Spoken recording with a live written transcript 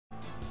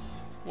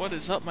What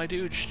is up, my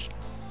dude?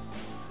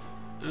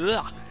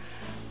 Ugh.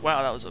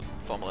 Wow, that was a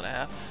fumble and a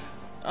half.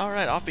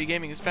 Alright, Offbeat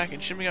Gaming is back in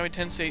Shin Megami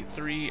Tensei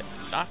 3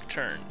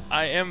 Nocturne.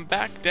 I am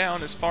back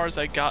down as far as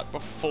I got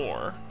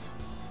before.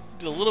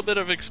 Did a little bit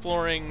of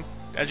exploring,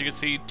 as you can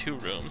see, 2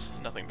 rooms,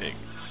 nothing big.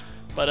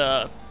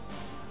 But,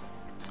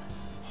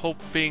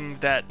 hoping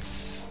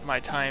that my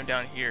time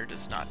down here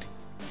does not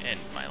end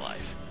my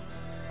life.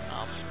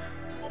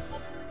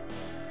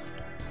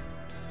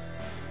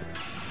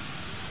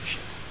 Shit.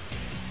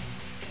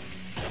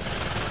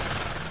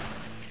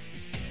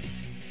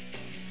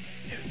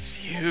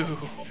 It's you.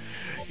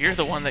 You're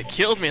the one that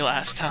killed me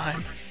last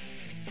time.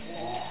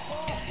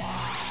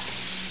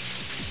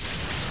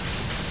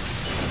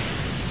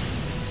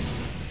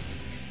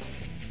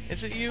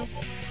 Is it you?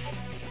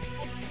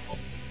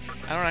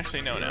 I don't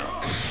actually know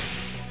now.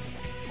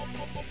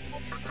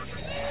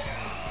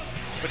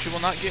 But you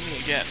will not get me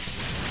again.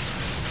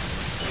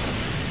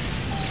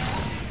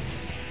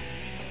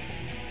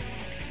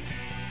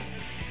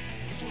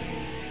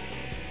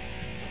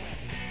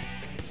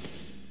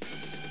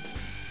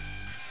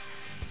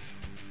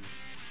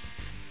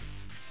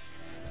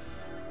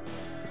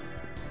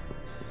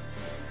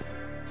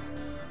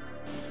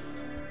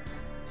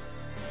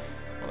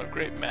 What a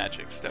great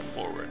magic step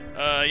forward.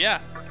 Yeah.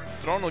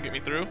 Throne will get me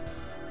through.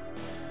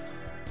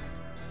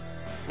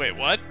 Wait,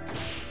 what?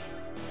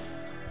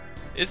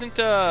 Isn't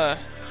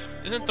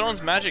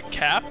Throne's magic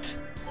capped?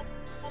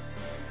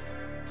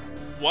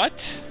 What?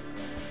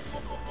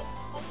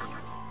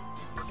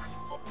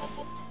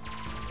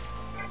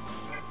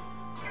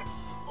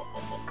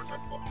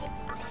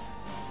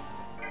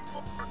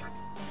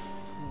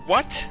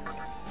 What?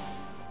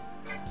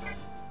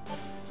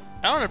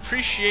 I don't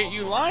appreciate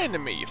you lying to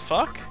me, you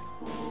fuck.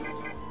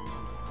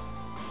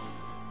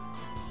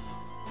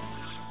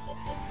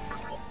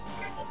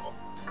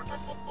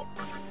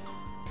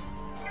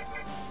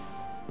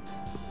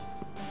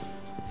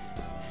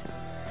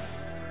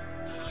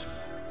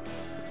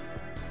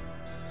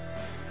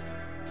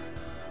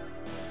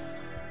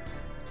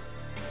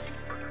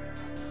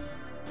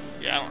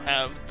 Yeah, I don't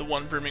have the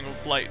one brimming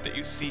with blight that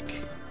you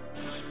seek.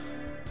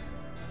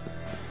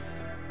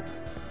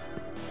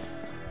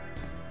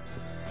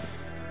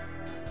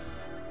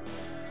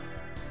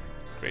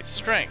 Great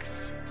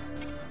strength.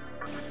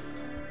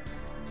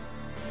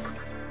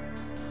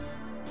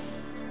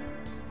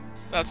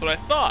 That's what I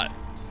thought.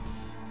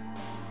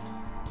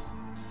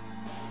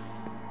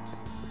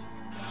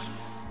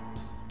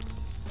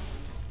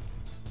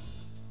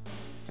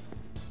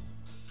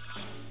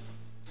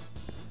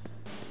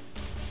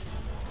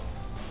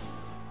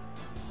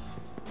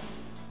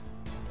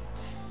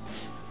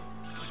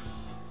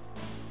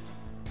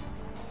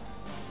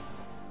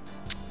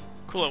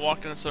 Cool, I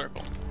walked in a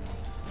circle.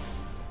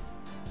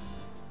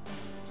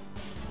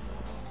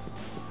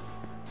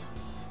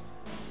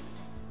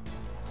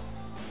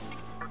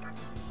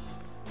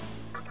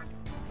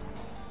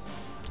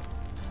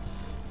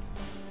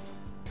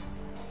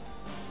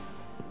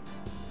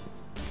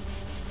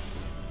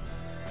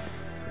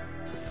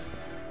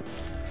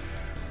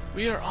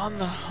 We are on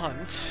the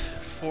hunt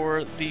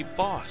for the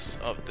boss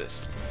of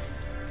this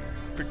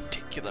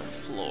particular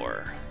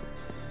floor.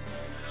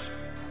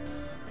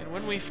 And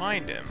when we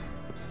find him,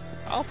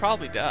 I'll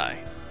probably die.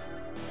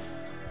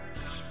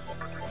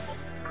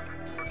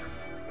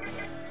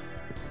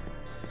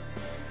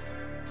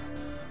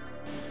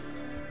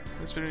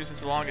 It's been used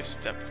as the longest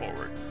step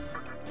forward.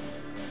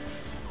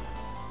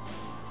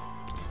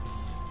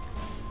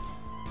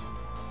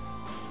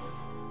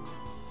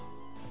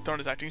 Throne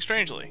is acting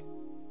strangely.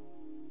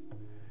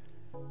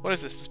 What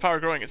is this? This power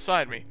growing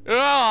inside me.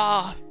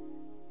 Ah!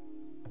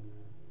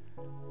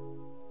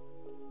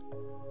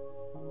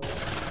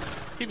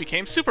 He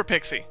became Super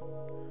Pixie.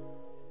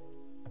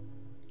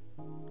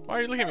 Why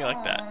are you looking at me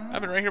like that?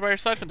 I've been right here by your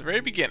side from the very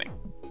beginning.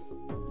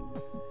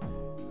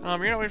 You're not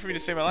waiting for me to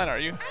say my line, are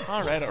you?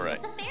 Alright,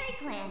 alright. The fairy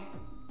clan.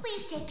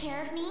 Please take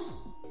care of me.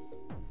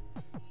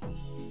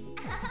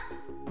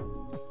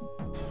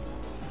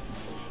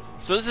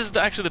 So this is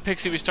actually the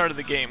Pixie we started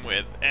the game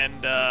with,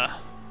 and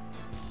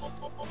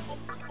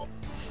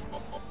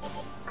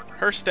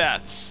her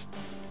stats.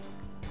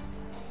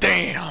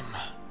 Damn!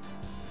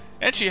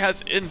 And she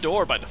has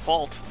indoor by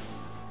default.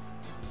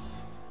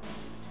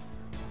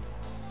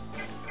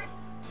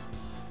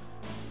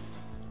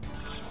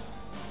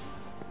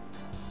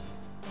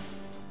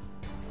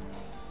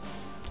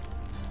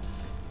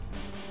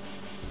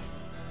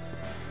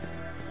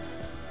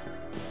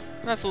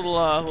 That's a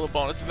little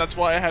bonus, and that's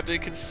why I had to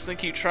consistently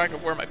keep track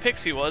of where my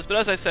Pixie was. But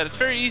as I said, it's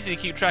very easy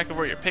to keep track of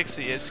where your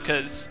Pixie is,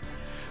 because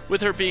with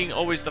her being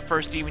always the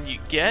first demon you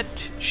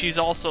get, she's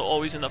also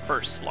always in the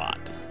first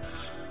slot.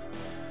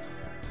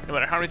 No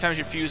matter how many times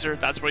you fuse her,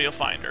 that's where you'll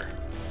find her.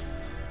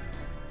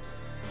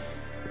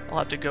 I'll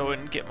have to go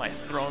and get my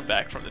throne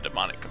back from the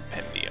demonic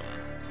compendium.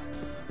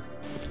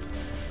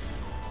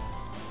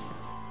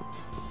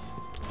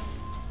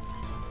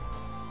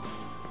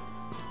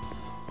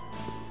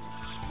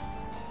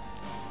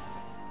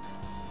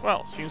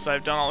 Well, seems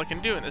I've done all I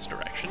can do in this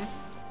direction.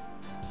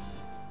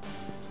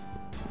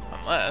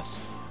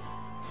 unless...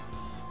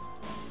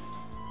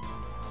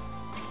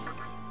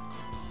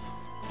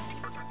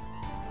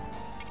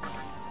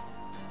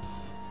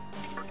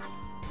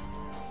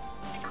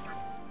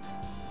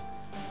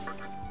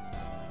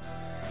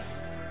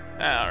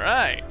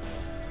 Alright.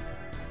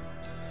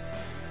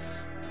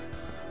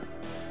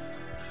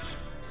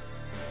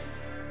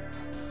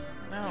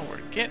 Now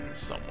we're getting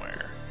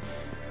somewhere.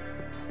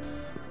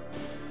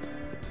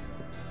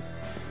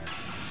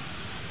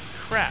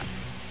 Crap.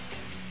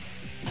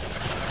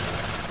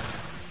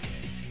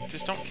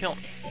 Just don't kill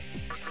me.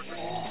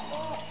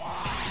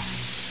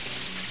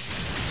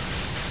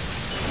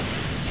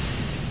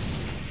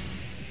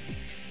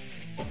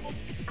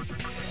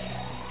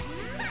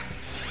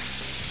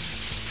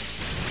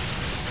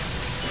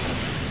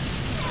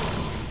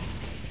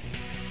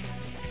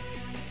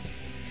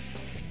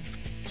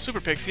 Super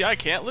Pixie, I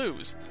can't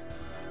lose.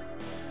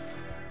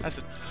 That's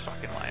a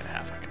fucking lie and a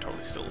half. I can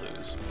totally still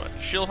lose, but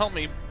she'll help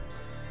me.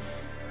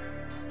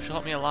 She'll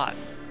help me a lot.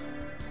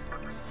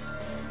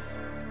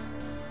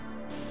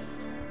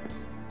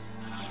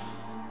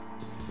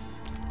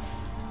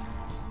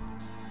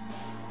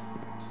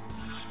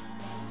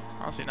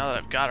 Honestly, now that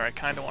I've got her, I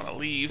kind of want to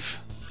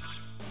leave.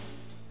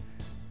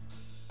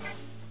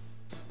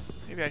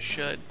 Maybe I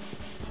should.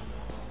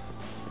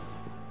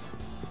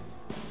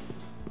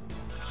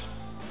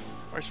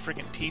 Where's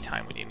freaking tea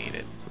time when you need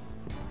it?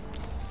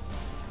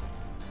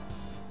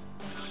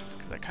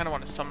 Because I kind of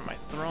want to summon my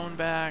throne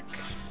back.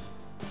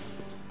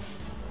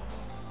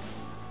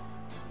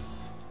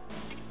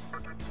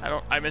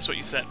 I missed what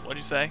you said. What'd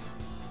you say?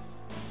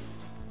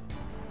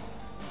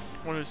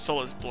 One whose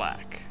soul is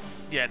black.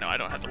 Yeah, no, I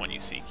don't have the one you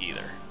seek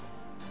either.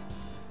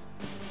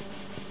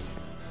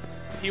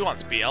 He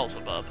wants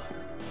Beelzebub,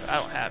 but I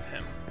don't have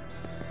him.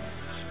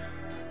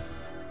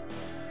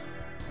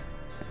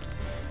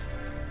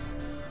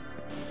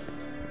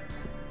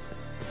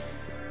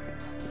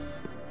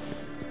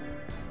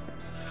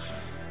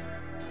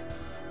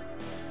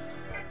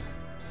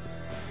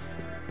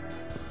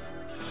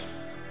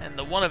 And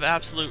the one of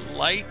absolute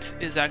light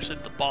is actually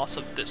the boss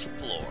of this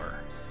floor.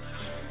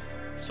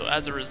 So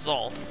as a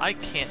result, I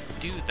can't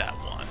do that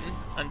one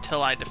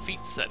until I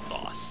defeat said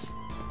boss.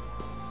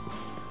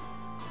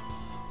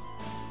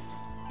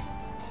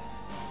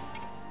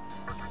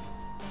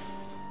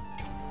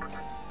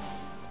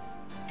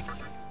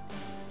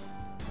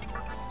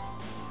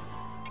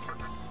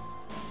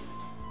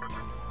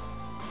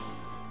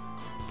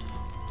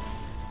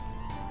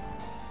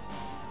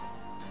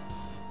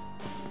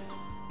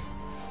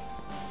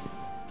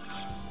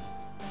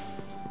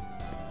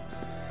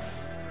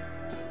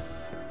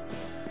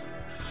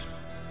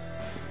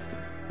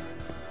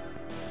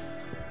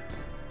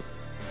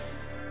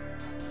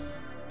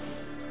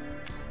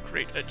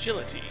 Great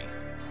agility.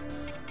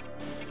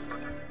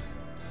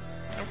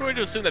 I'm going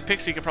to assume that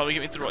Pixie can probably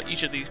get me through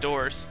each of these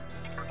doors.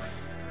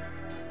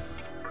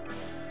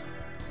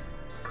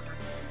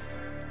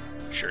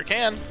 Sure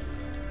can.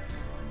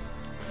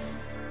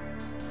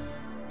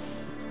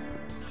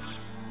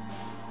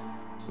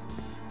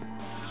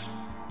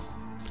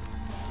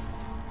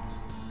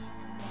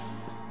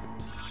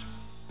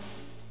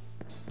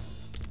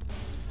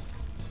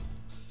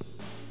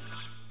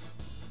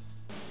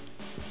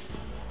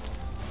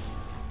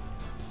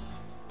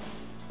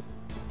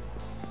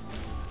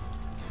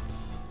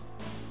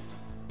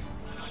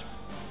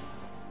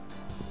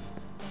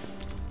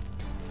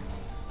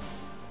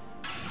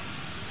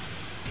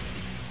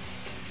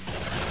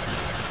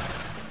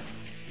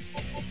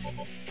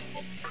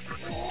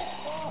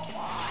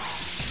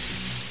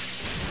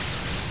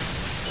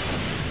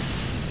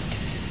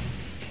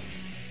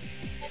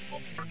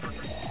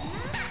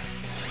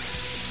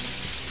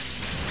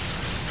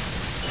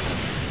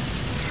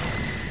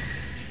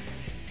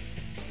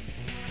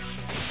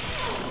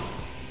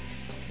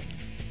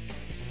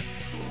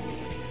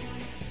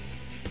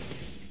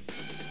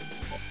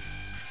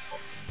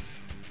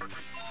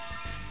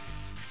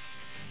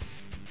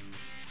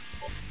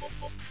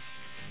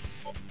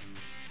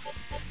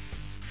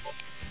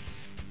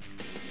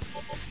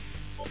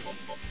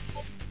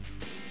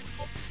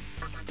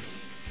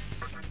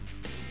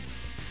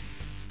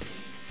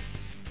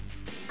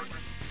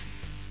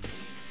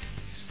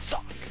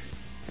 Suck.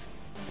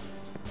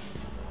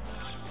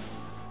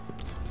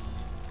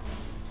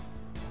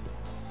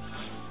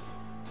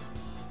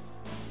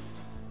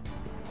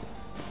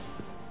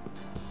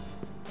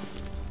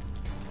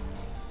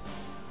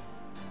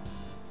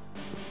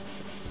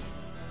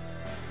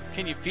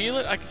 Can you feel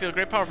it? I can feel a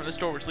great power from this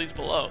door which leads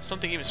below.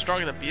 Something even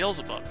stronger than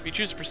Beelzebub. If you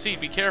choose to proceed,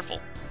 be careful.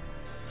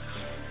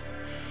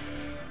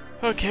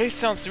 Okay,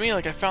 sounds to me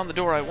like I found the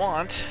door I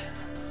want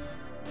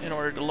in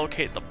order to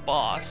locate the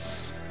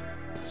boss.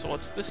 So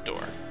what's this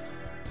door?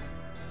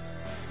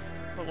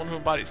 The one who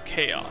embodies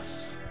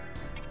chaos.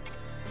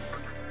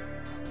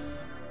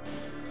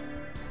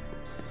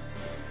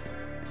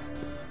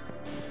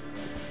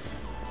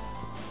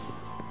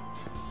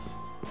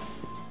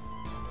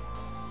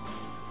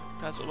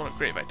 That's the one of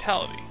great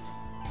vitality.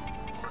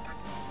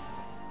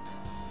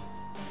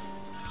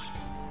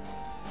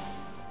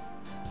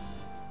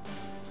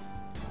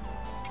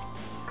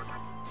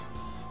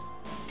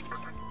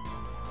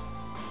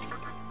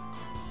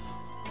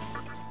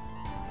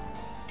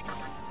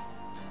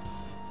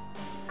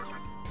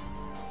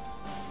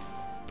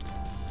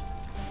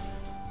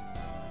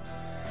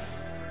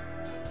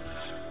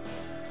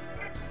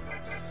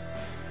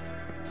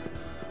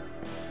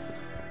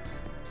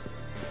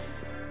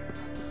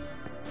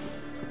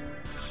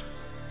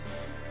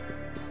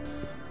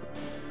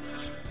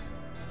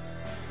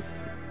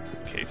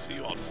 Okay, so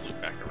you all just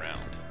loop back around.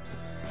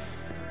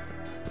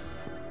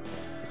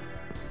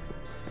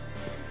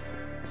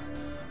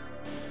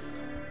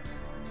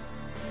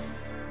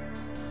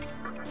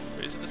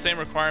 Wait, is it the same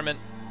requirement?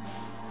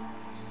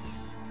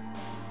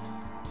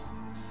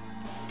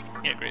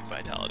 Yeah, great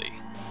vitality.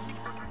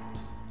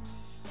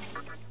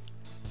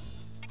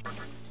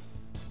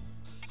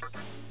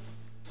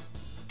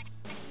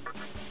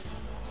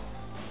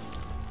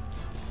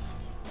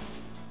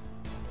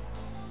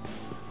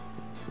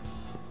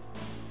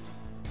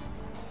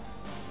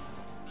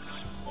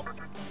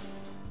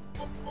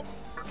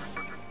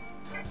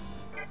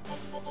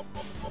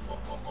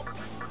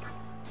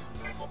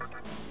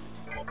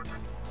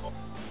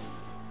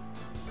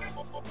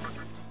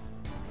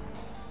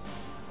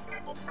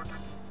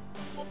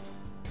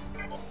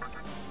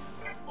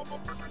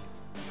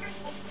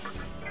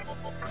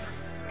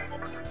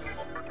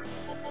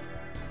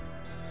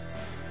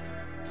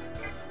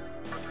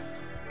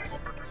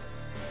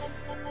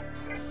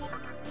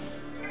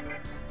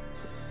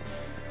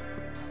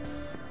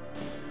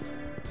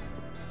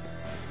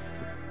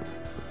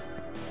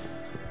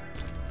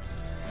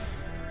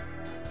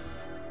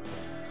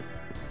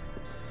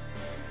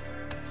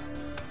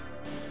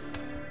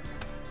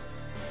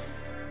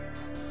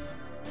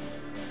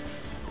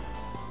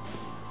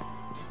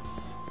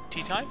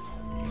 Tea time?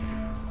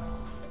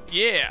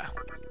 Yeah!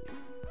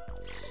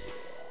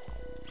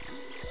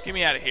 Get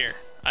me out of here.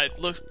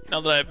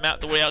 Now that I've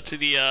mapped the way out to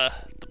the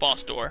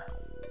boss door.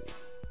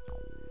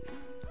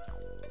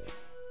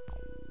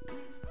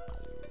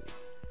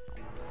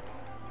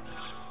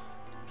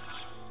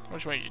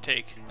 Which one did you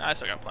take? I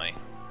still got plenty.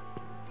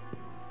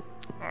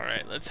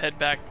 Alright, let's head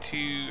back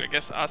to, I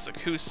guess,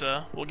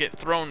 Asakusa. We'll get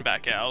thrown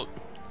back out.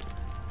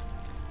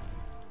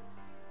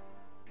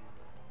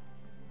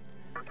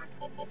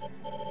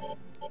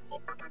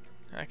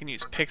 I can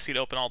use Pixie to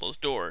open all those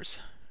doors.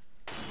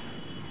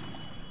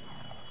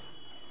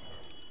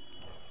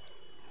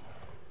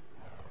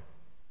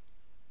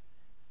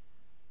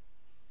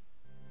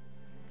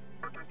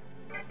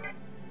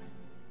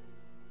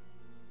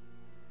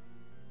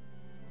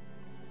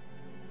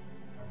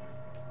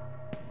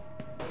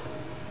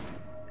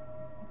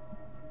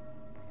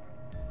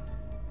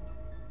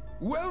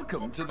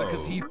 Welcome to the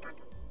cathedral.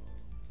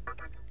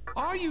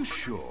 Are you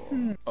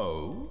sure?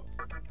 Oh?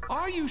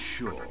 Are you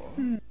sure?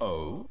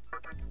 Oh?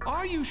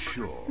 Are you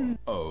sure?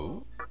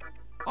 Oh?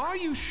 Are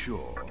you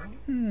sure?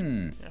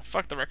 Yeah,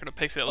 fuck the record of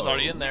Pixie that was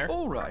already in there.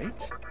 All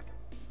right.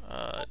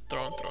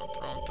 Throne.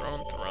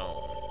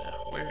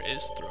 Where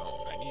is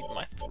throne? I need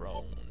my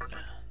throne.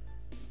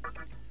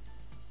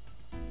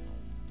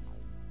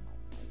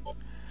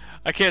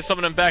 I can't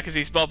summon him back because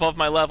he's above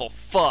my level.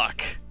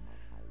 Fuck.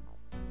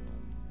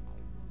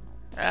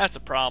 That's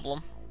a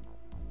problem.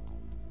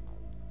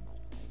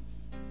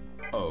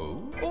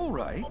 Oh, all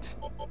right.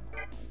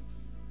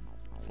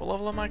 What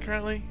level am I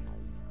currently?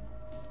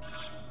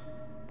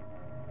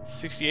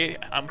 68.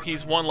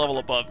 He's one level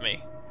above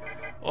me.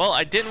 Well,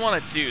 I didn't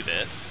want to do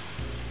this.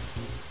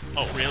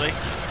 Oh, really?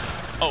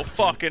 Oh,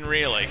 fucking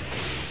really?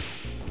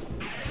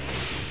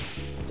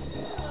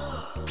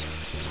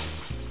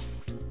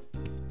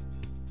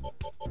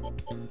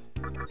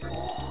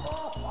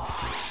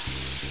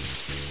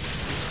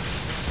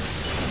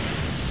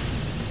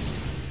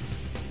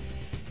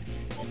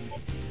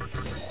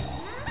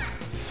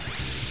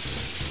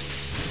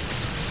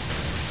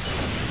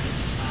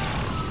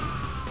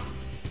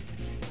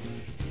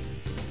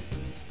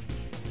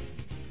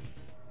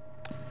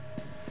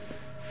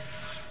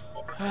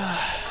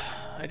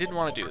 I didn't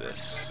want to do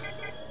this.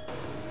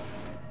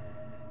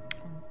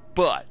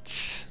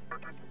 But...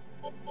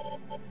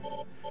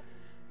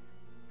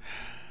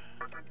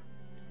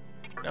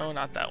 no,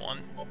 not that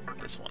one.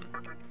 This one.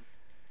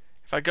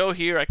 If I go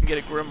here, I can get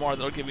a Grimoire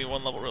that'll give me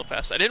one level real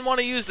fast. I didn't want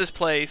to use this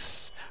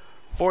place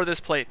for this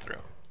playthrough.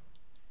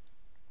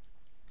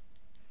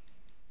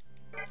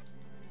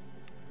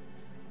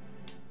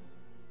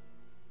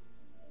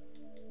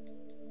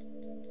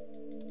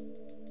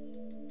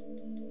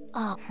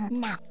 Oh,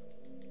 now.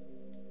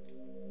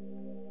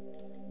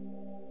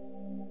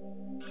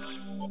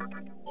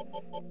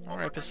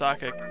 Alright,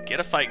 Pisaka, get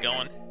a fight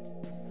going.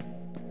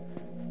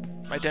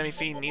 My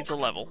Demi-Fiend needs a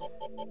level.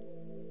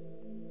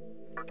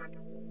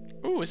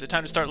 Ooh, is it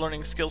time to start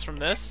learning skills from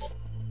this?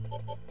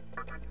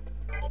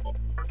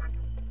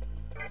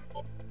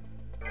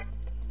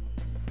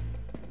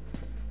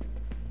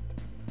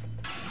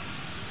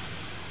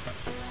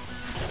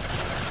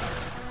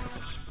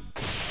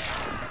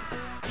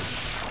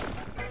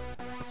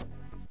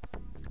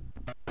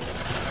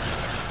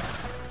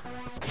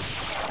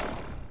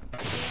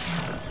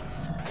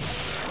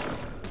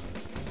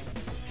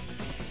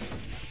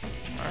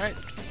 Alright,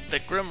 the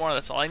Grimoire,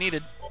 that's all I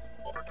needed.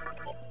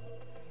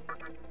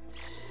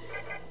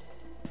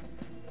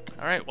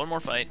 Alright, one more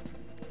fight.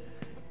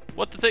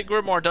 What the Thick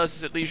Grimoire does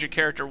is it leaves your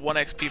character 1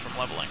 XP from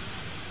leveling.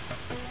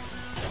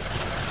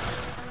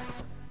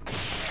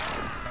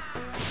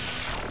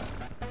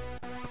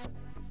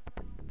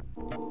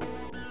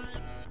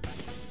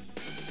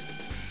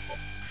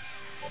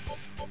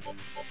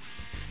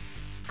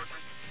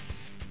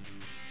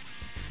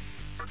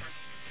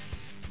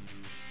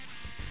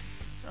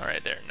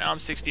 now I'm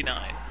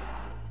 69.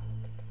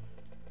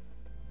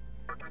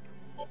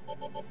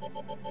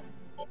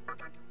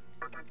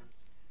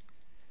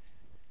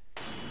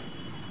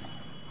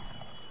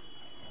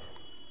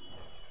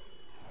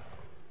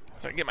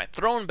 So I can get my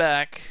throne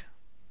back.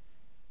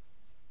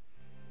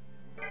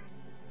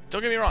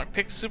 Don't get me wrong,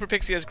 Super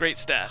Pixie has great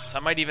stats. I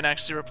might even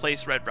actually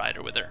replace Red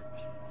Rider with her.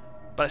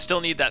 But I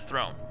still need that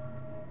throne.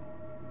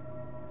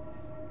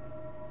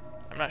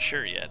 I'm not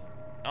sure yet.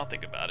 I'll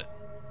think about it.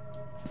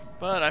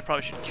 But I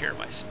probably should cure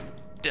my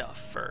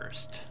stuff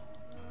first.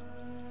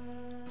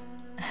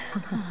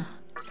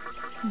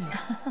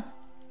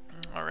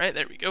 Alright,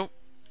 there we go.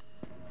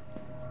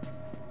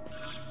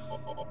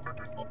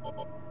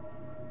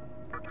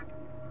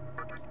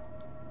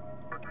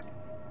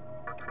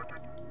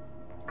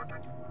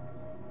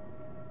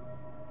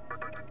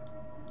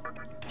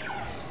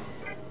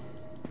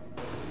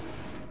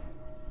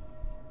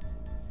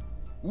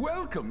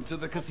 Welcome to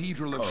the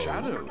Cathedral of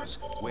Shadows,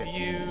 where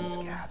demons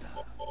gather.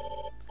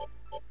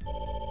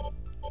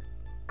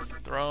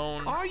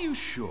 Throne. Are you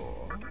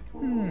sure?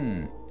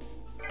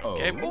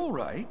 Okay. Oh, all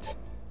right.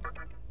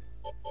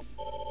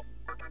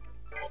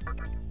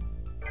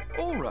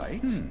 All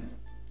right.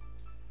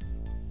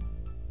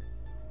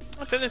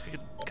 I technically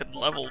could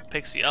level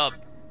Pixie up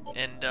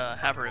and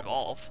have her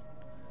evolve.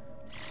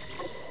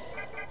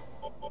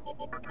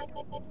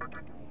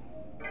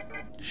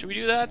 Should we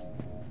do that?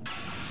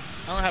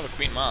 I don't have a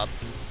Queen Mob.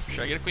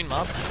 Should I get a Queen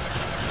Mob?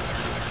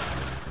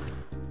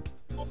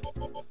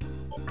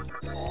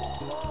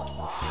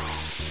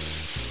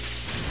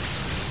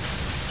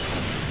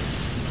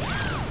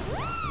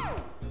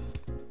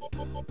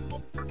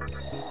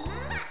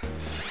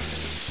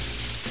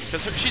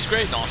 Because she's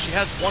great and all. She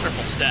has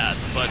wonderful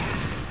stats, but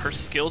her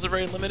skills are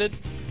very limited.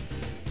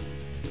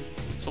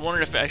 So I'm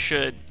wondering if I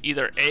should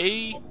either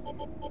A,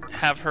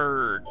 have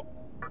her...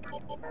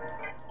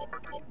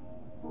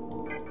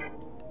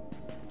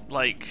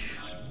 like...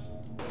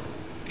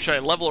 should I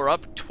level her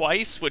up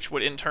twice, which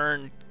would in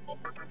turn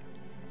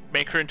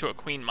make her into a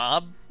Queen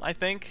Mob, I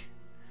think?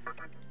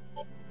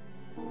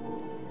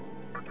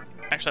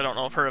 Actually, I don't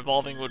know if her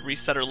evolving would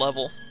reset her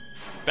level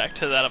back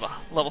to that of a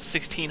level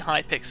 16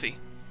 high Pixie.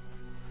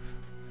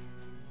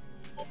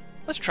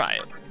 Let's try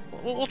it.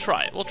 We'll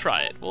try it. We'll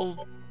try it.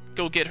 We'll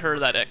go get her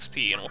that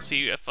XP, and we'll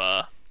see if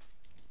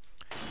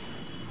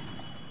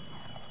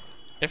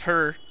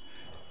her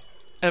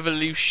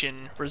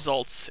evolution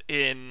results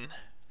in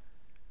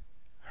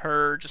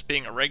her just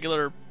being a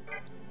regular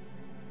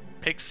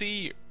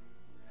Pixie, or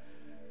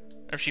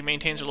if she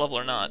maintains her level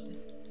or not.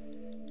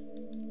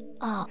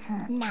 Oh,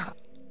 now.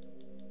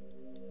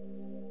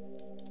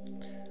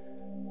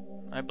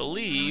 I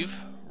believe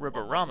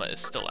Riborama is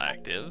still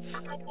active.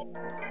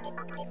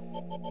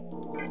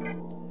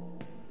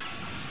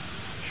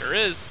 Sure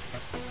is.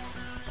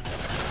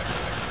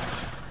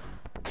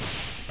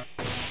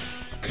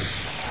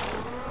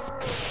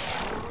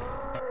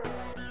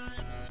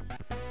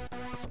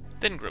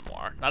 Thin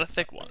Grimoire, not a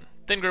thick one.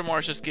 Thin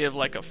Grimoires just give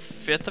like a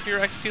fifth of your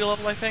XP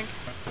level, I think.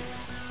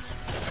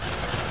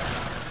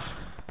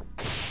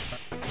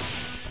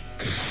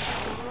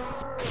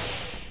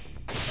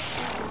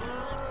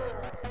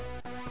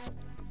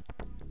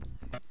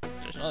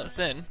 There's another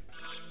thin.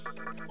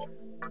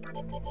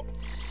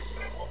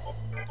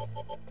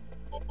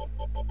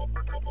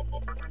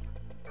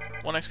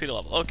 One XP to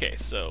level. Okay,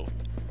 so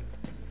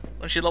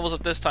when she levels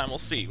up this time, we'll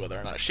see whether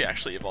or not she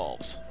actually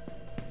evolves.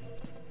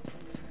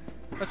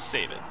 Let's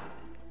save it.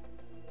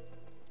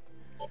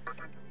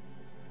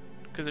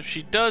 Because if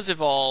she does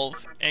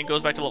evolve and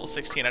goes back to level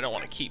 16, I don't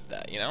want to keep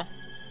that, you know?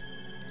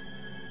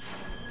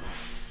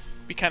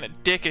 Be kind of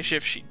dickish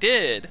if she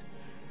did.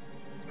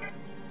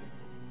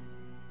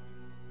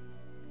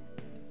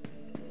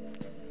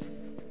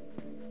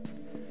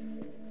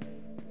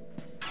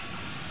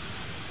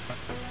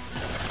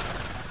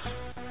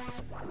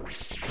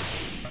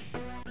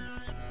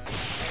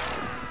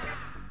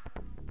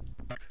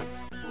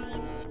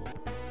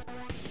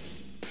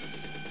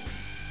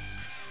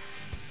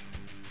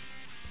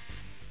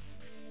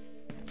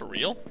 For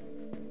real?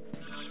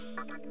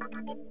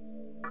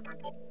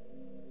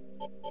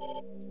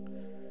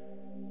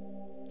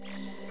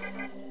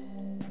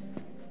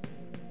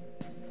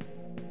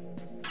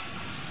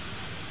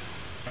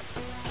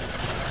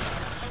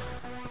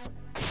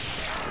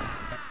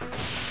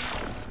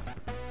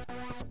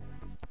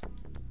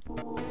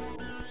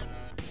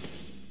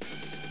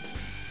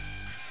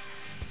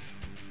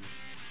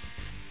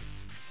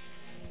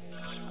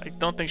 I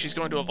don't think she's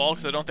going to evolve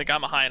because I don't think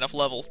I'm a high enough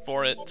level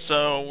for it.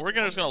 So we're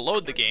just gonna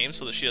load the game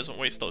so that she doesn't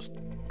waste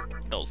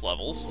those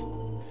levels.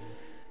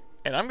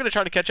 And I'm gonna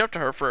try to catch up to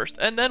her first,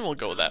 and then we'll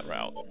go that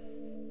route.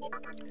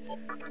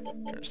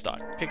 Turn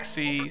stock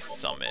Pixie,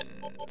 summon,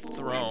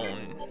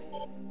 throne.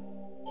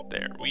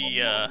 There,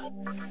 we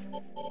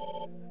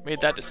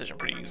made that decision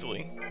pretty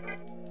easily.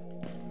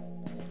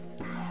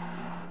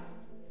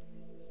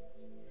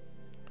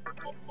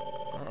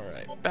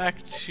 Alright,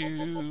 back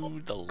to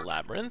the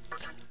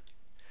Labyrinth.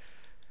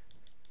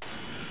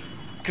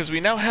 Because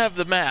we now have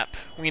the map.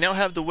 We now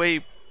have the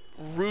way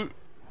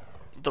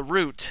the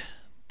route.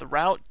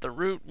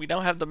 We now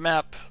have the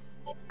map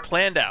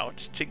planned out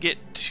to get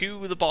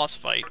to the boss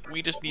fight.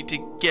 We just need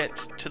to get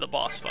to the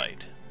boss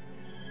fight.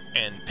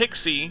 And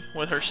Pixie,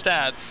 with her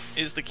stats,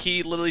 is the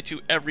key literally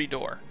to every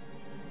door.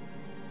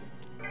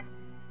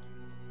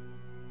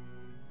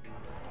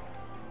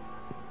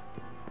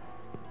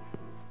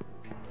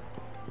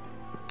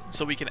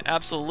 So we can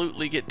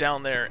absolutely get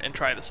down there and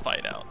try this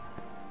fight out.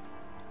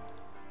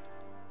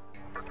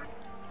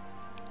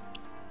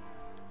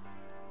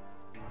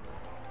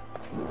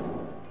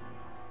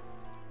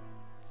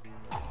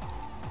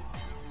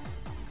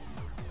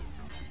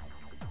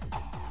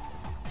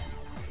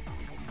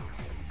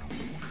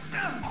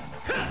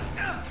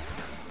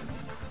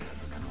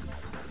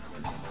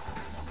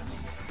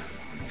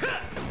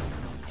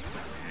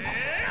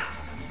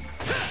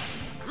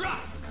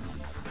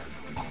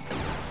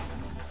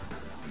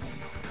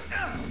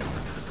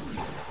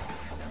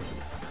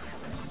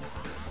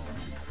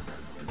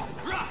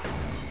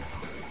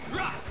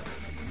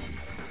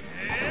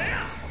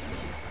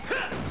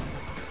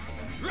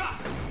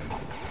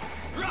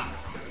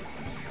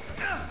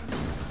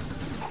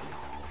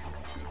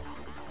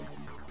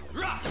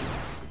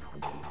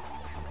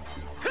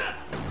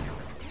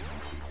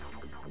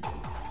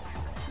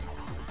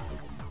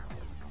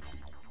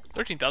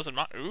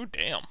 $13,000. Ooh,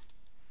 damn.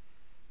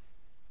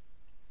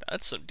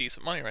 That's some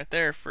decent money right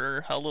there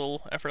for how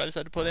little effort I just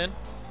had to put in.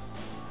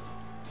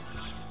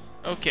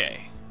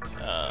 Okay.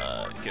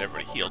 Get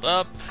everybody healed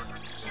up.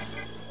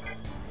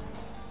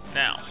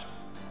 Now.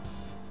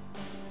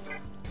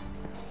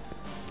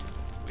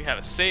 We have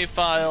a save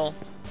file.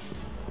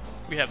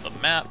 We have the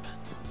map.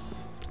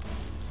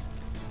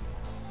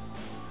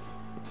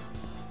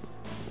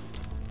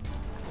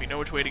 We know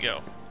which way to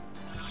go.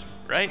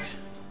 Right?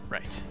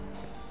 Right.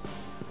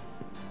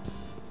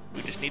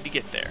 We just need to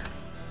get there.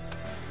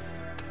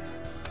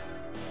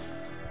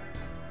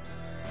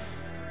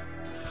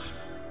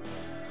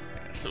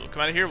 So we'll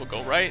come out of here, we'll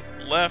go right,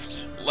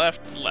 left,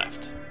 left,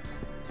 left.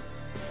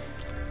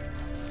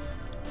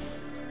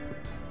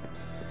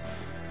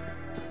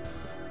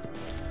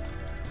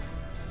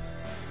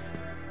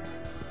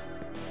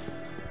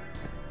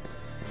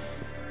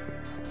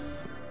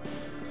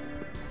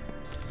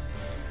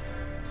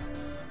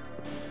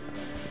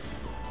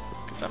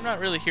 Because I'm not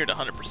really here to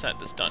 100%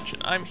 this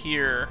dungeon. I'm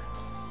here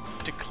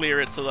to clear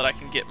it so that I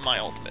can get my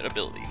ultimate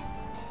ability.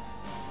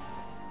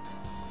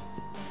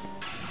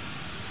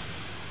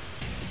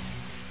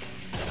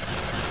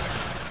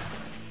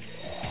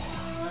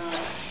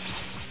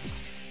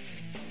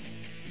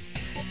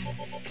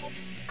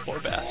 Poor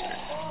bastard.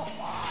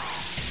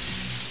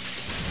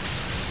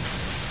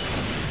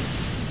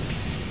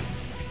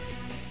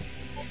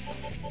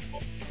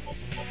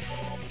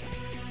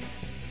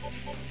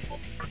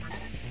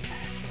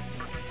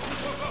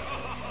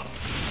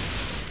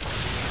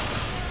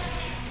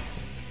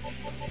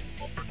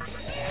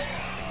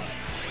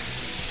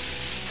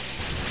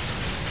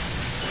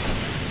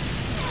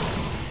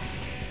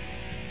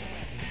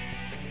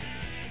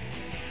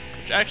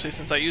 Actually,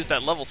 since I used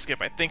that level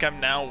skip, I think I'm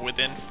now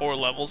within 4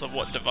 levels of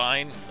what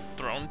Divine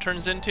Throne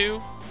turns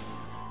into.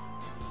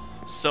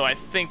 So I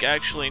think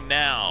actually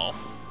now,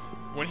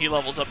 when he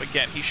levels up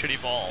again, he should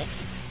evolve.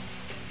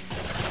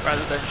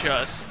 Rather than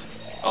just,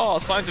 oh,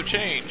 signs of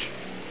change.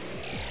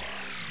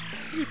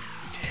 You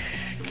dick.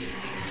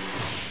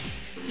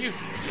 You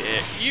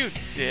dick. You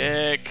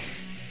dick.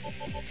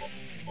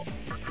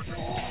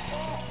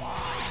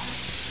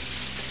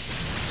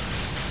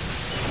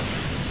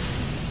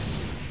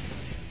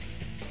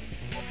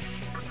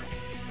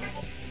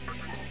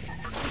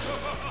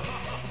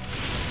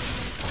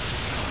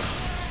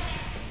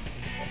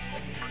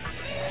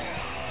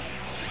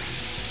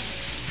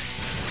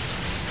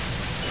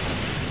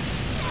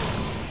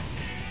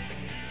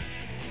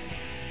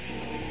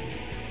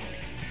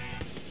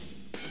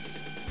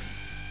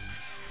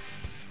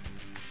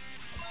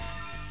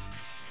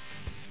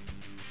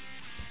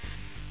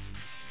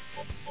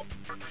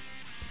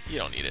 You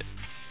don't need it.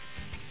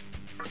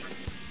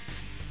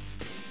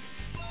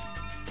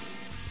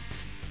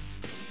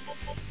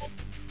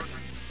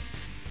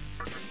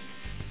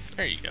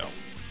 There you go.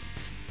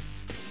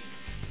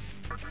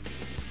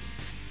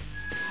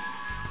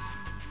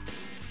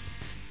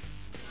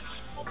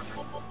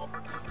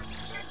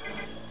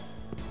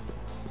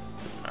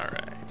 All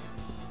right.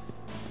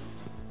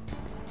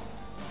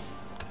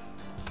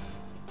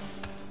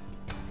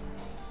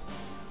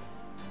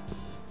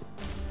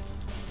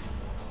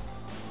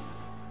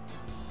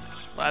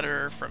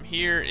 Ladder from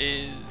here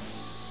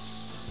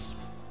is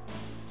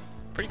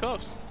pretty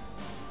close.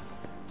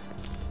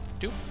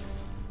 Doop.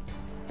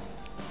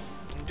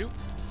 Doop.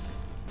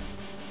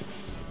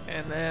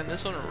 And then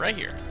this one right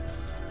here.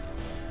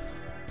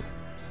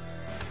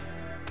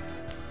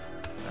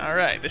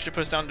 Alright, this should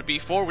put us down to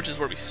B4, which is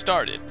where we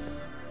started.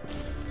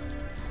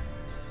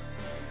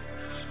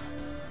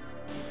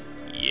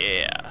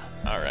 Yeah.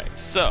 Alright,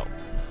 so.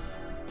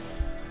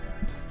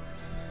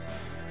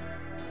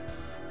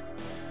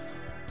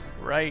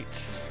 Right.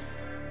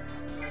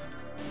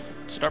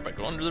 Start by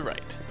going to the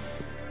right.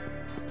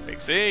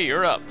 Pixie,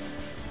 you're up.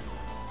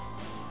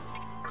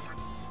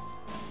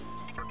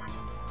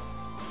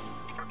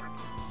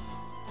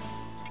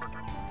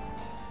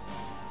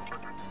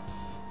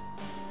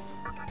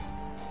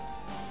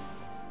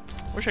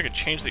 Wish I could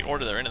change the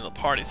order they're in the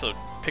party so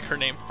pick her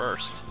name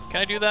first.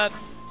 Can I do that?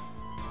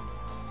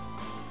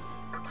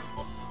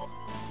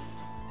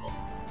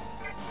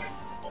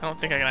 I don't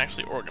think I can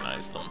actually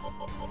organize them.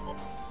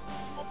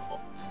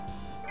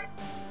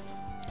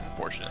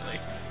 Unfortunately.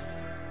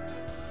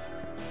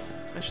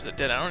 It's just a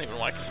dead. I don't even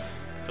know why I can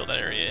fill that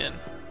area in.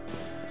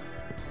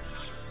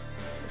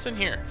 What's in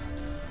here?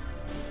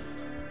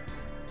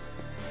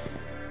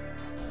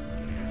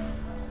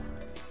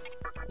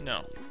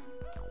 No.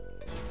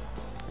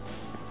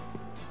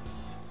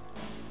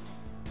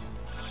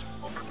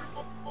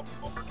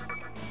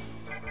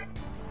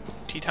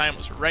 Tea time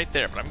was right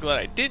there, but I'm glad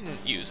I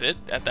didn't use it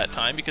at that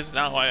time because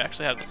now I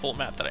actually have the full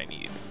map that I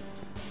need.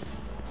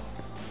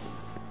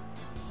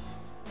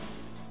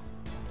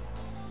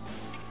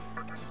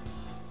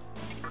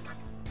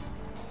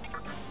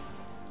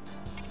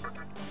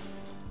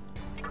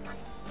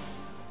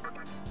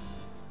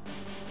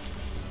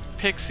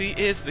 Pixie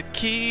is the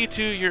key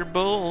to your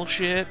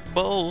bullshit,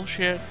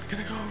 bullshit.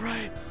 Gonna go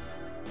right,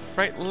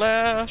 right,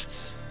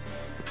 left.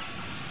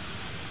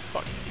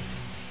 Fuck.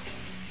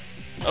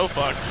 Oh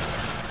fuck.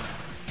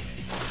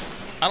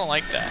 I don't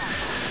like that.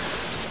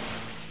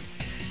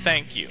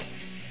 Thank you.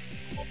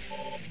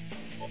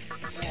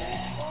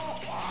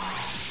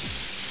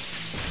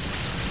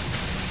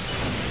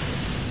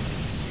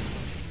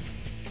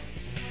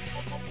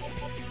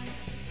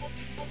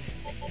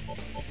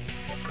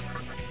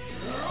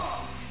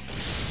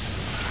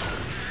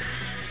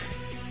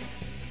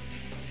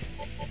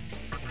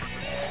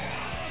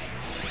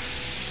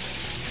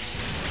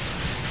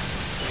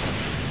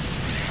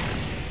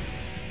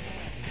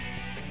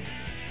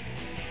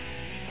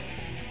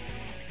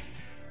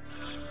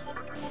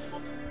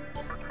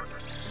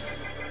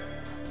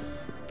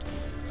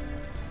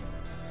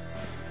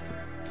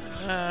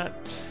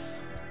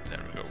 Then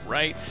we go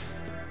right.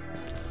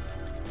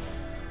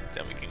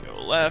 Then we can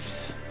go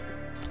left.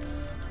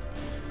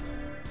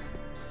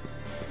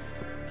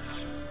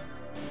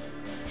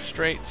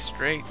 Straight,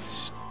 straight.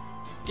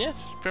 Yeah,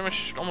 it's pretty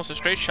much almost a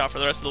straight shot for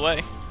the rest of the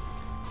way.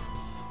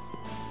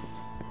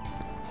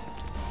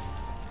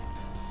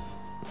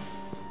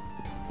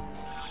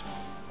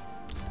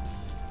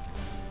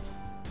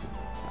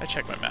 I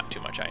checked my map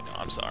too much, I know,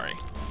 I'm sorry.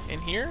 In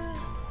here?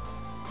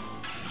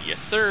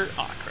 Yes, sir.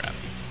 Aw, crap.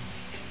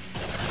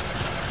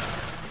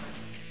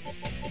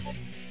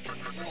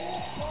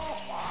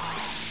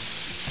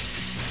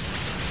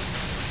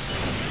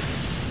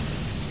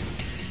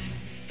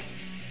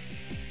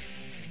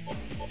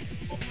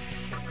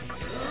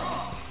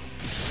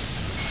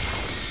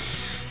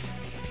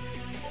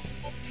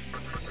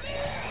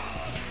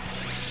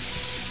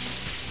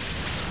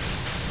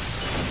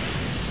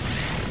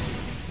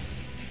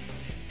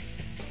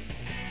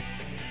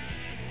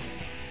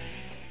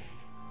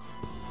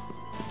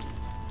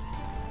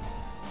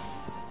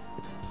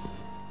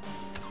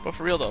 But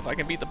for real though, if I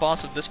can beat the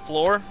boss of this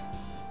floor,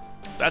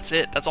 that's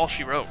it. That's all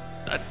she wrote.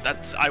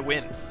 I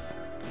win.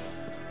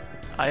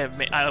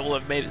 I will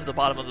have made it to the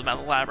bottom of the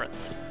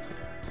Labyrinth,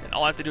 and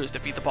all I have to do is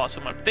defeat the boss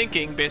whom I'm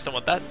thinking, based on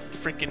what that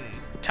freaking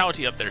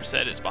touty up there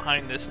said, is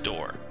behind this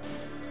door.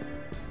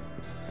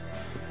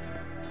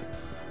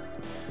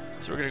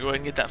 So we're gonna go ahead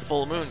and get that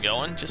full moon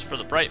going, just for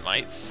the bright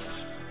mites.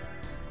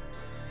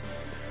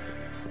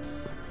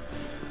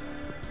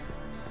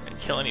 And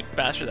kill any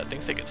bastard that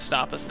thinks they can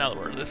stop us now that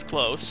we're this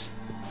close.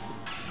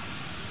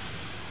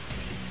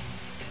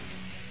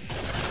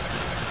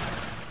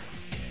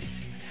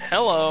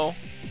 Hello.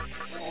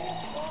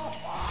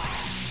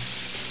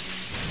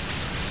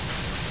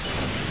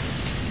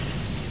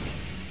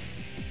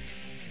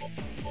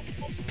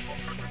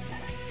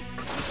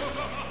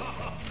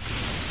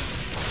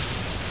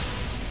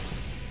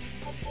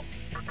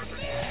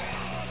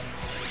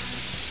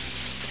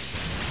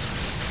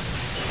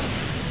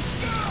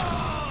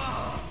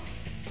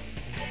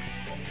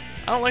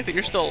 I don't like that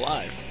you're still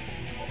alive.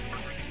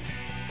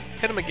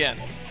 Hit him again.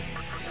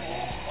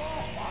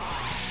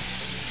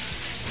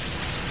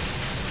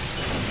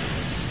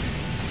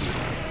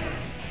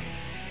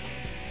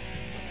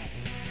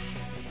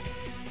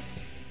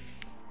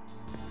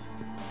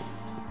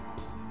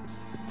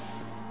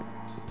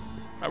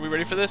 Are we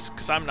ready for this?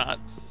 Because I'm not.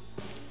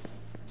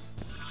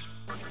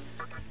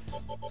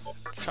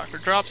 Chakra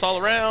drops all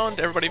around.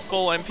 Everybody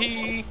full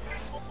MP.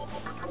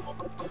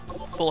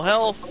 Full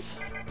health.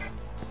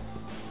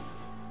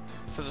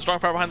 Says a strong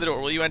power behind the door.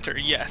 Will you enter?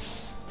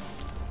 Yes.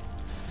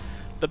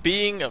 The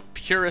being of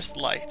purest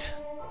light.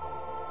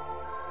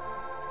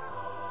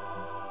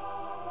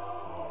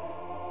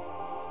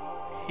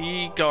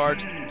 He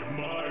guards. Heed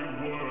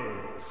my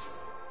words.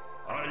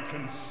 I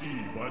can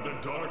see by the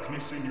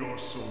darkness in your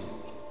soul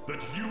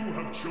that you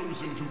have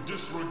chosen to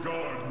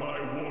disregard my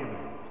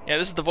warning. Yeah,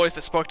 this is the voice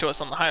that spoke to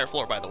us on the higher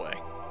floor, by the way.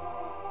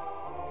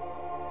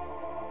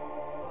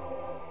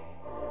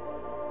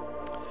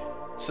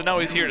 So now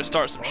he's here to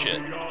start some shit.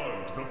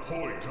 Beyond the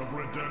point of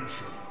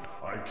redemption.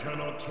 I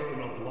cannot turn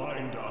a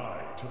blind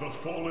eye to the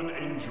fallen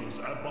angel's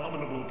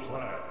abominable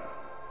plan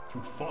to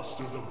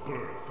foster the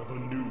birth of a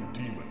new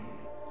demon.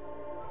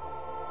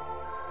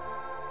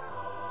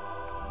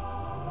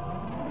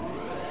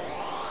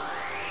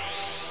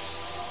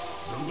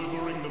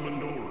 Delivering the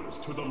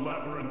menorahs to the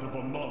Labyrinth of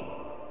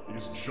Amala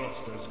is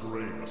just as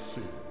grave a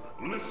sin.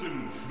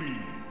 Listen,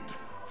 fiend.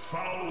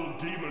 Foul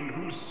demon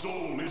whose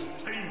soul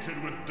is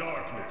tainted with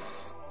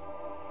darkness.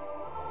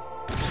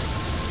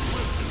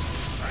 Listen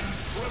and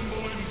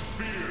tremble in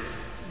fear.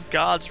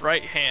 God's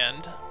right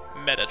hand,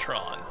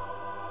 Metatron.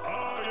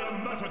 I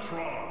am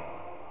Metatron.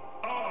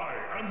 I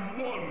am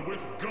one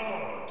with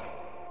God.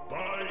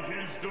 By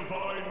his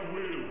divine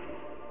will,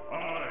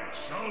 I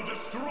shall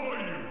destroy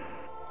you.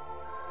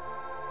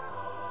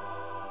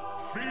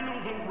 Feel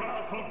the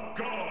wrath of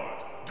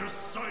God,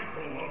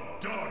 disciple of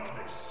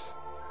darkness.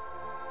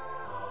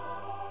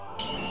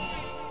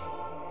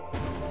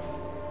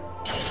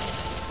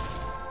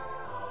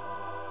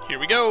 Here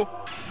we go.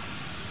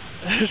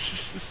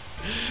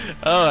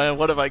 Oh,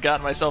 what have I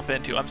gotten myself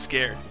into? I'm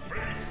scared.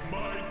 Face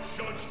my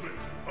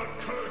judgment,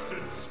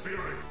 accursed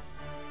spirit.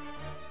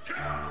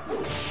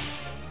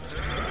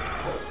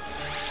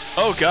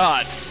 Oh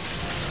God,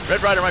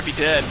 Red Rider might be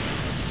dead.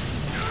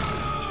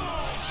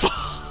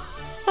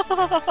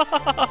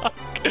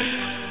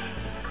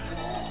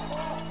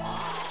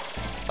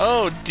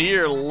 Oh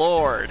dear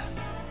Lord.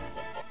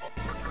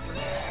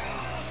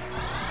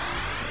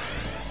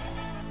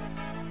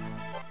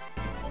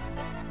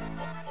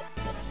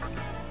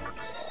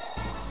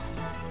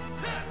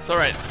 It's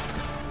alright.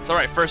 It's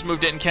alright. First move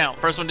didn't count.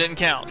 First one didn't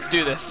count. Let's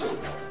do this.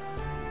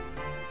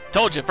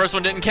 Told you, first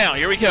one didn't count.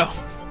 Here we go.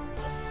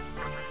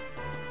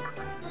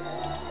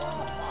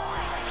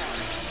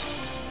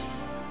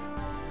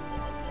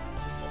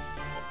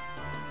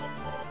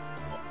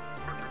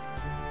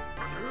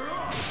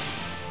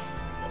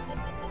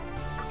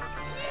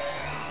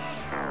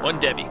 One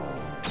Debi.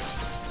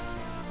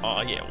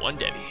 Oh yeah, one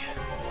Debi.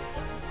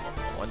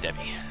 One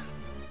Debi.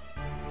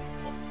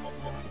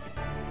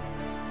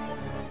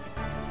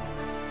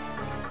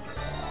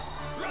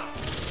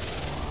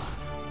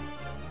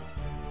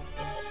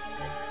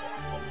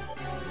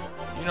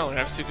 You don't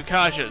have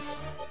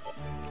Tsukukashas.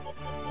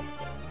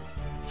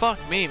 Fuck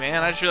me,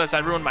 man. I just realized I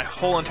ruined my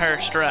whole entire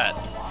strat.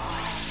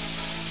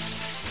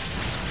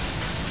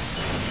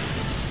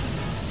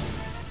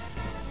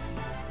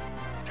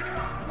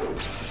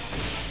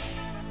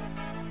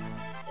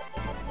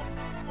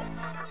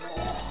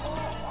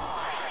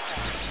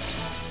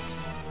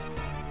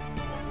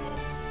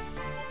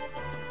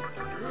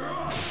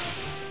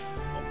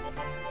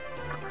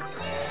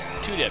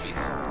 Two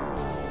Debis.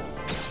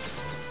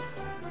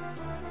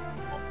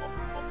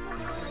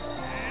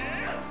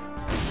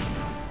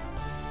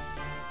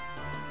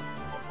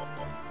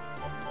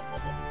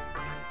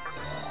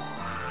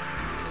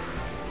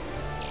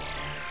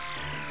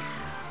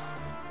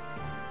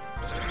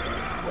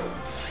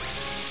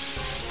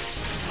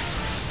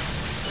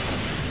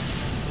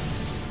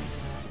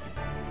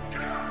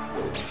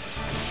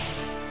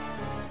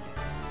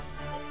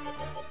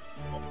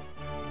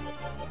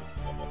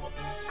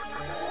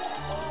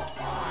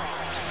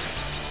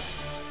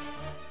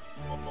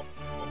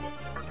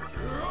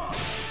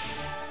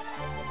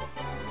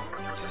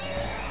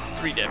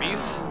 Three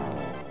Debis.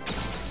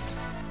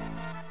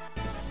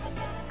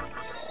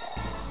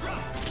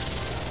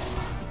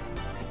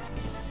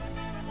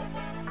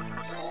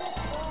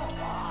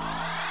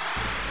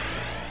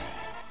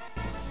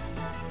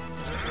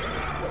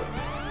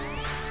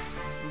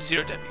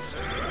 Zero Debis.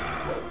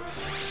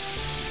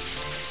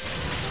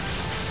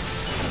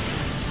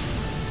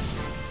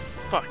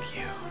 Fuck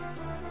you.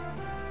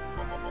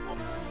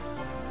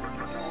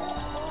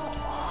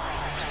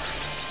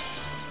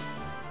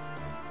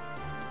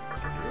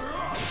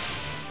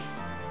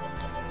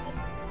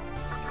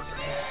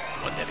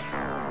 One Debi.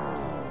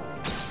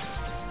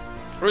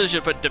 I really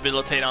should put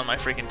Debilitate on my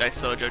freaking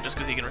Daisojo just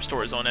because he can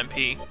restore his own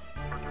MP.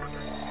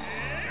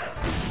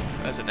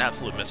 That was an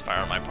absolute misfire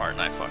on my part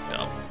and I fucked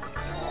up.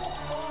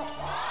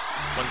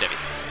 One Debi.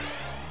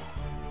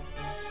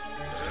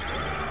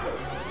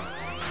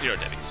 Zero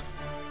Debis.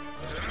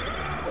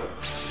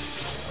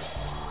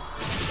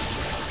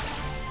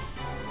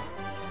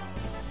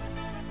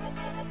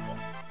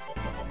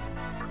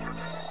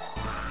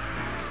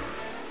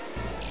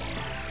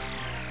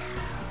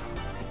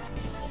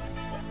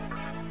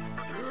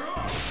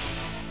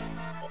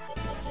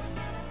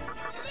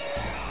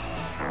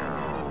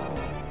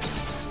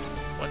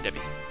 One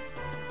Debi.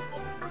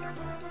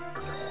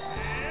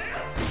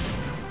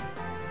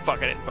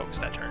 Fuck, I didn't focus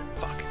that turn.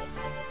 Fuck.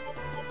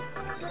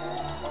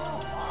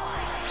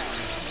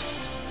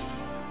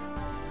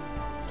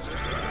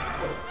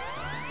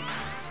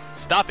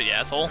 Stop it, you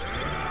asshole.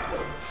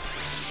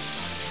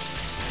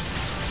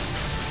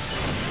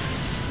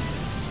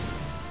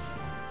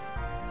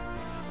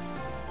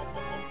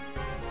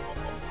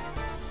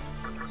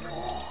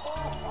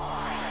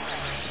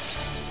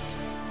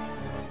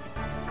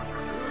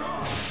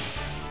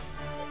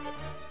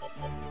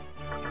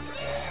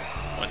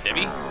 One Debi.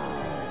 Debi.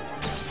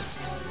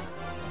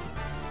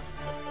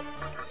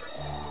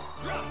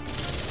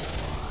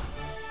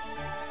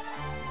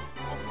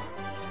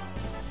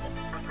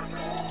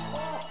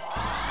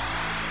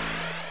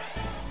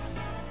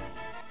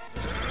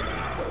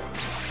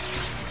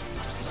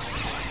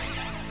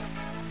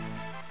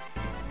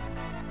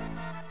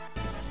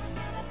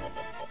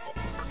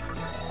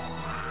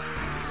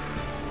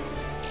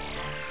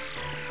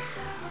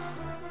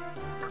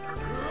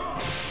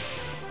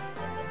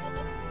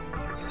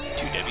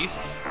 Two Debis.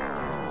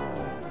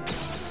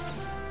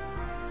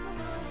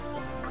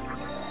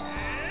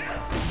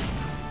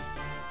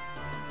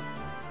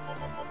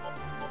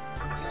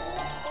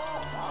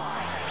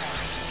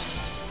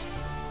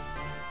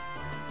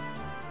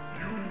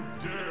 You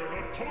dare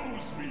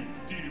oppose me,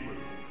 demon?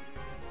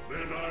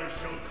 Then I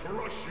shall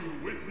crush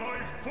you with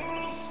my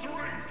full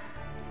strength!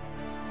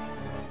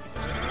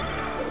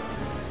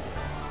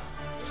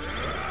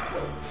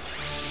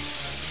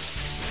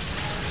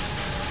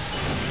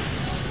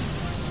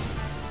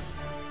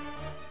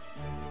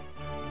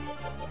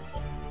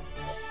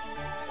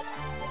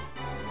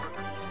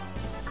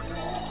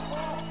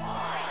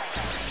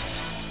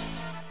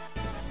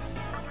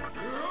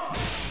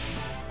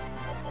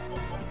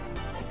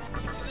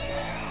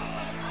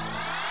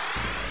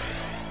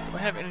 Do I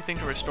have anything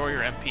to restore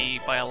your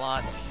MP by a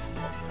lot?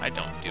 I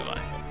don't, do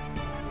I?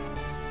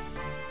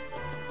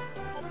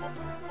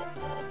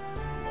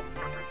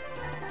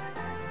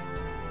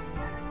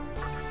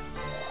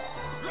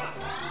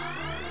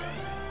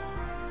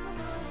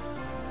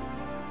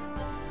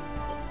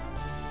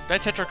 Did I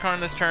Tetrakarn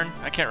this turn?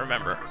 I can't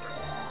remember.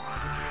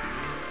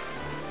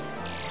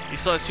 He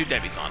still has two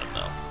Debis on him,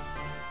 though.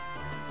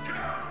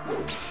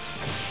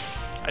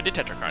 I did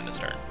Tetrakarn this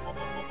turn.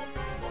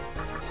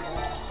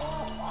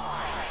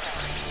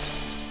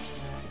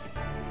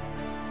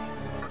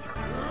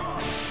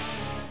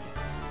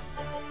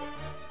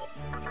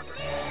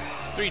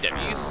 Three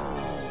Debis.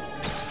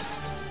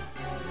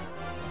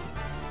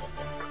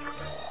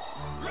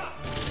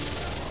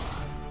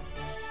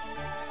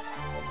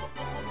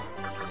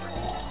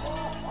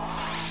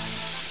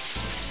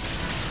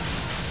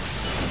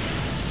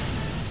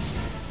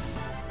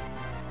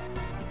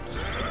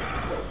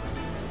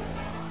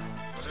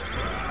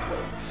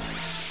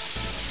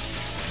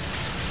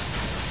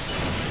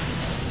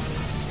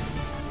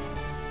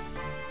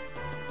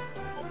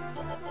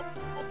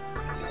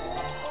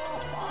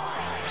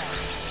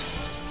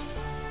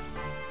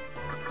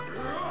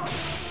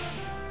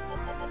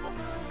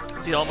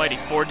 The almighty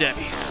 4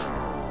 Debis.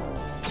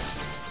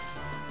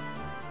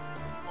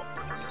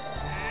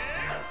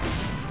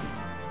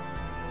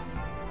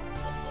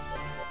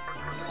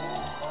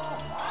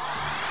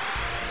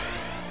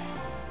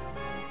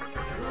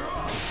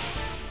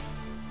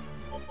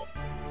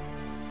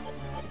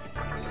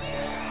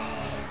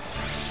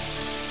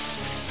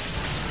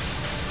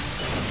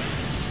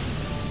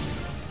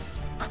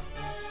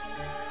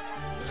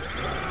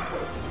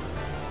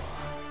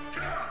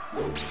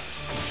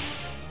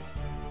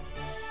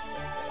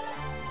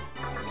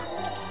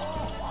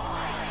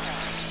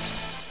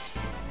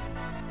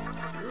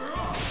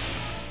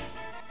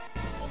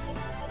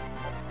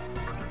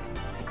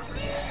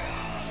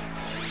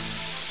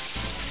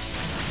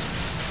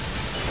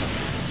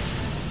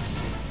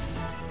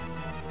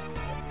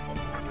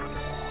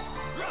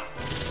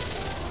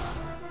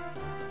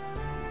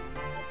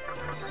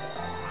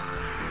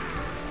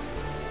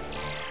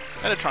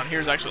 Metatron here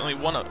is actually only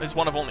one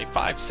of only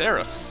 5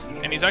 Seraphs,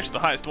 and he's actually the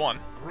highest one.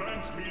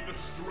 Grant me the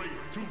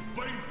strength to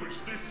vanquish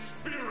this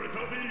spirit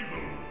of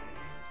evil!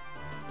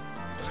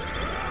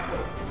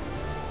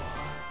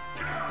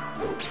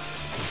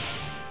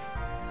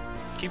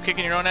 Keep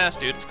kicking your own ass,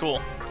 dude. It's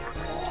cool.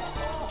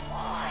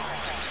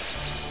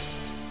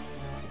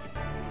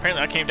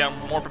 Apparently I came down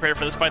more prepared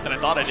for this fight than I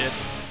thought I did.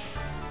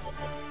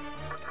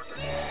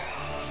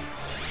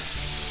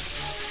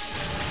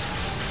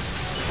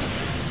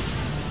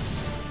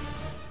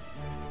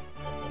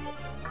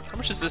 How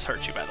much does this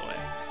hurt you, by the way?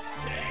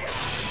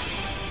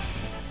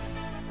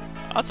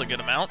 Oh, that's a good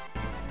amount.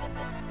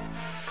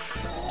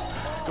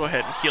 Go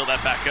ahead and heal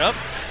that back up.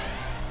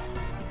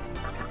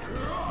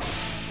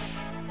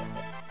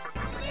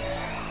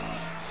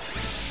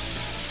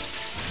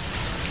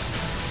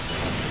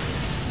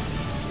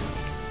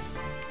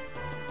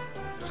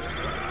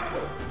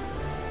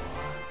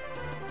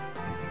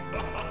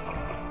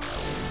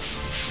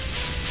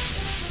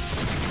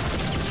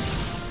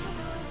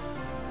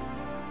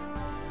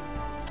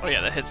 Oh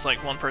yeah, that hits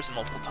like one person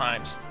multiple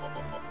times.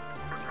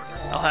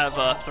 I'll have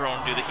Throne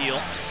do the heal.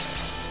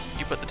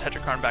 You put the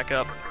Tetrakarn back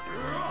up.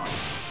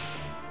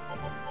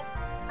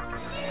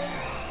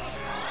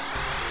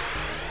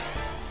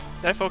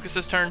 Did I focus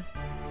this turn?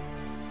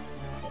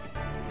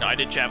 No, I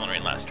did Javelin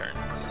Rain last turn.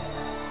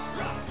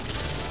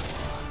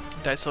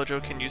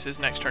 Daisojo can use his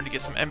next turn to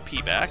get some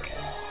MP back.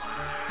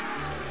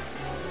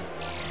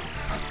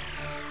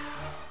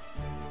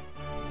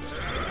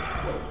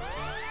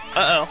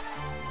 Uh-oh.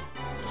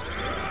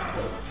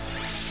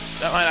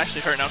 That might actually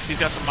hurt now because he's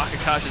got some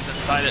Makakashas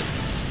inside it.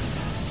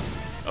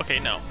 Okay,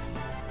 no.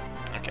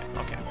 Okay,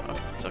 okay,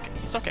 okay, it's okay,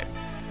 it's okay.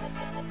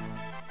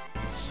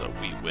 So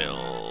we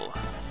will...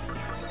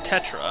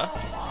 Tetra.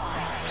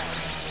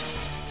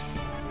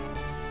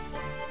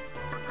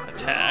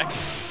 Attack.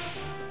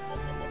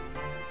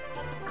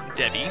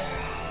 Debi.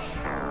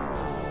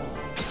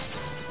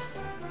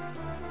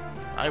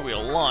 I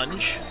will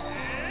lunge.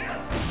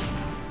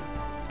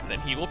 And then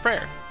he will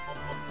prayer.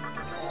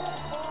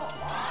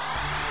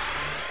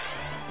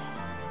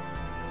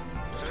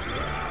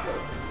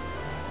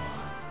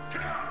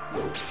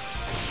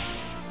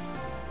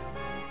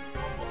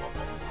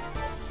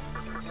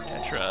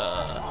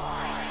 Tetra.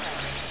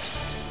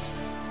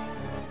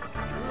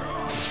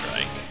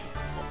 Strike.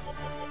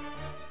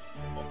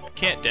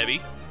 Can't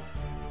Debi.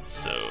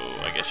 So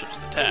I guess you'll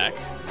just attack.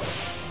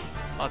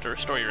 I'll have to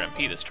restore your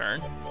MP this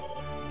turn.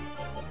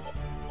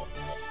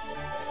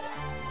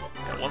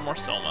 Got one more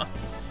Soma.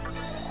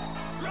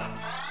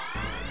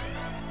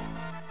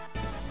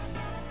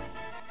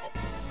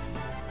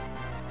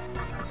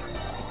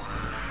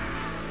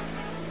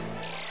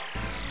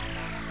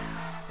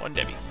 One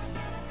Debi.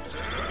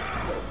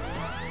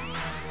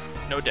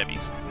 No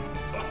Debis.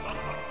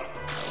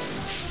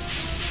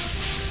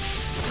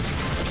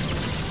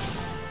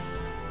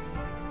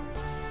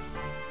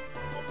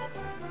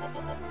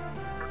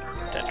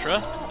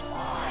 Tetra.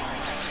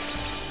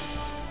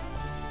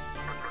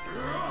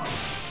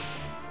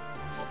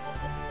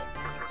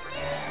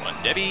 One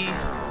Debi.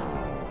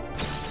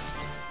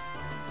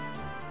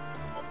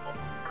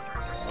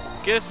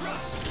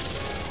 Focus.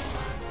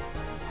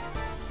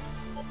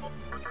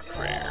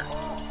 Prayer.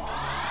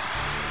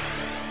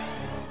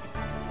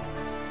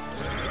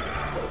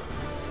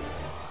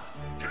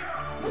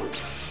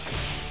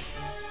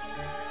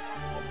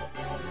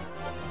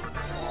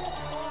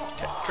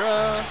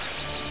 Tetra.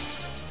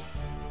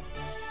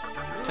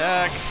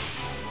 Attack.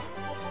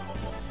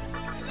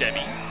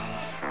 Debi.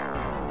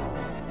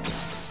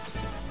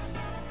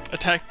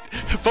 Attack.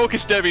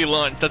 Focus Debi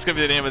Lunge. That's gonna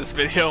be the name of this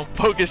video.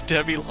 Focus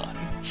Debi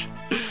Lunge.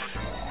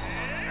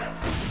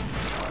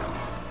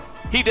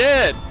 He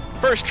did!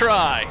 First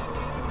try!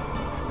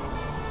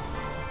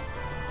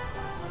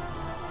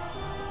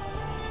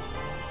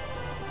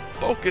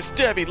 Focus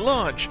Debi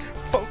Lunge!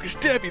 Focus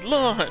Debi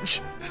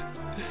Lunge!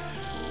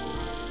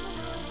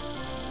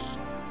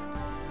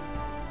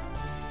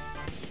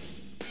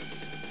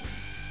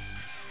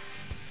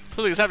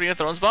 Something is happening at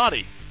Throne's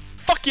body.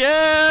 Fuck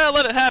yeah!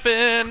 Let it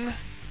happen!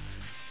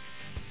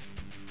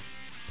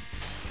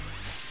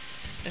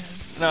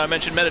 Now I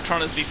mentioned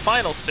Metatron is the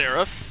final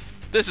Seraph.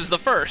 This is the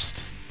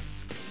first.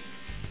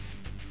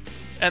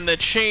 And the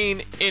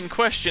chain in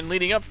question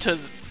leading up to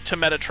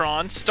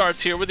Metatron starts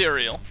here with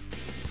Uriel.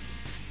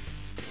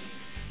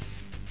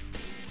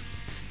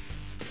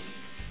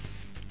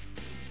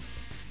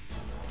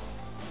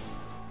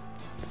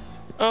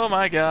 Oh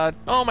my god,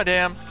 oh my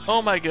damn,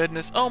 oh my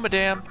goodness, oh my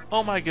damn,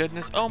 oh my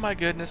goodness, oh my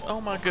goodness,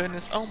 oh my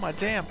goodness, oh my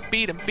damn,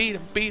 beat him, beat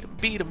him, beat him,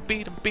 beat him,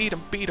 beat him, beat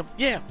him, beat him,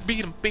 yeah,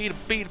 beat him, beat him,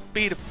 beat him,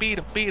 beat him, beat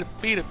him, beat him,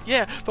 beat him,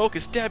 yeah,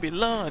 focus Debi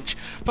Lunge,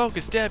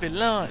 focus Debi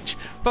Lunge,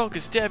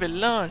 focus Debi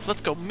Lunge,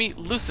 let's go meet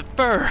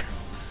Lucifer.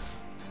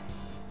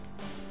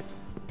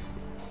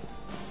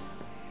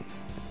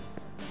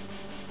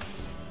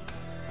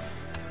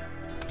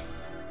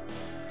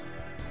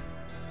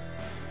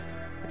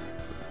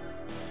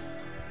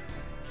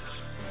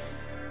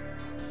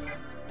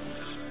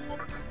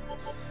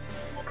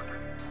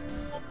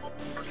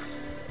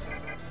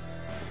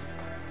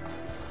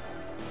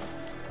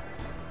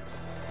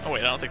 Oh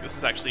wait, I don't think this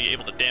is actually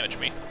able to damage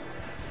me.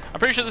 I'm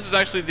pretty sure this is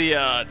actually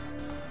the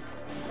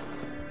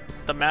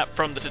map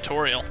from the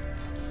tutorial.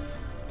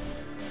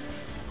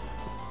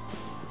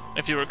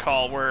 If you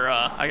recall, where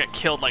I got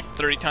killed like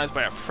 30 times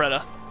by a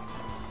Preda.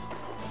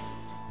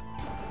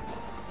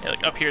 Yeah,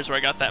 like up here is where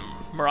I got that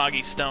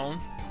Miragi stone.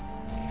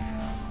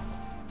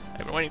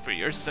 I've been waiting for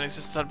years since an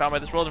existence unbound by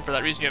this world, and for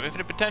that reason you have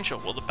infinite potential.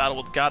 Will the battle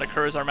with God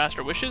occur as our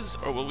master wishes,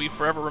 or will we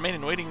forever remain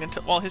in waiting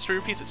until while history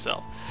repeats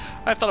itself?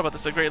 I've thought about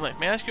this at great length.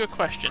 May I ask you a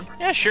question?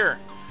 Yeah, sure.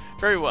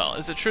 Very well.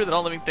 Is it true that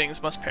all living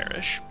things must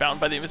perish?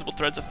 Bound by the invisible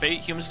threads of fate,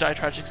 humans die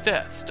tragic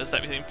deaths. Does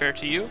that seem fair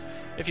to you?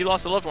 If you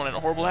lost a loved one in a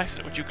horrible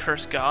accident, would you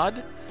curse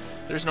God?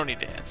 There's no need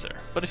to answer.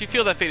 But if you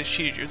feel that fate has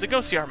cheated you, then go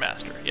see our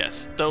master.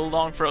 Yes, though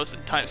long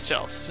frozen, time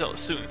shall so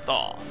soon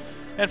thaw,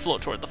 and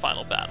float toward the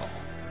final battle.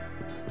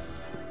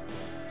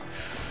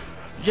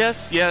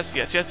 Yes, yes,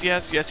 yes, yes,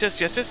 yes, yes, yes,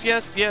 yes, yes,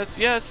 yes, yes,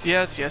 yes,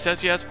 yes, yes,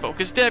 yes, yes,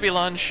 focus Debi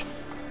Lunge.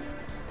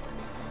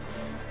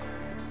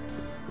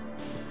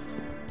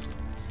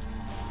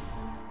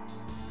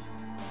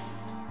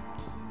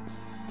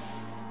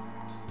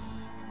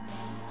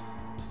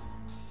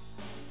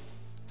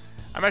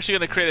 I'm actually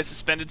going to create a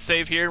suspended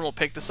save here, and we'll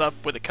pick this up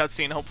with a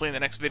cutscene hopefully in the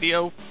next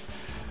video.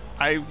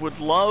 I would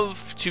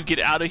love to get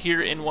out of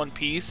here in one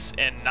piece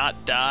and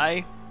not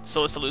die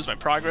so as to lose my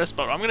progress,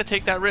 but I'm going to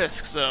take that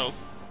risk, so...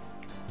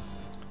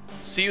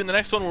 See you in the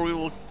next one where we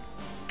will...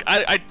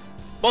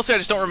 Mostly I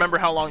just don't remember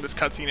how long this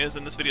cutscene is,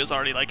 and this video's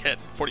already like hit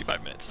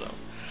 45 minutes, so...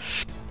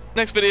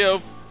 Next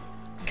video,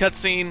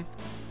 cutscene.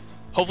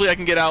 Hopefully I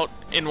can get out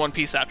in one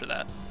piece after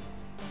that.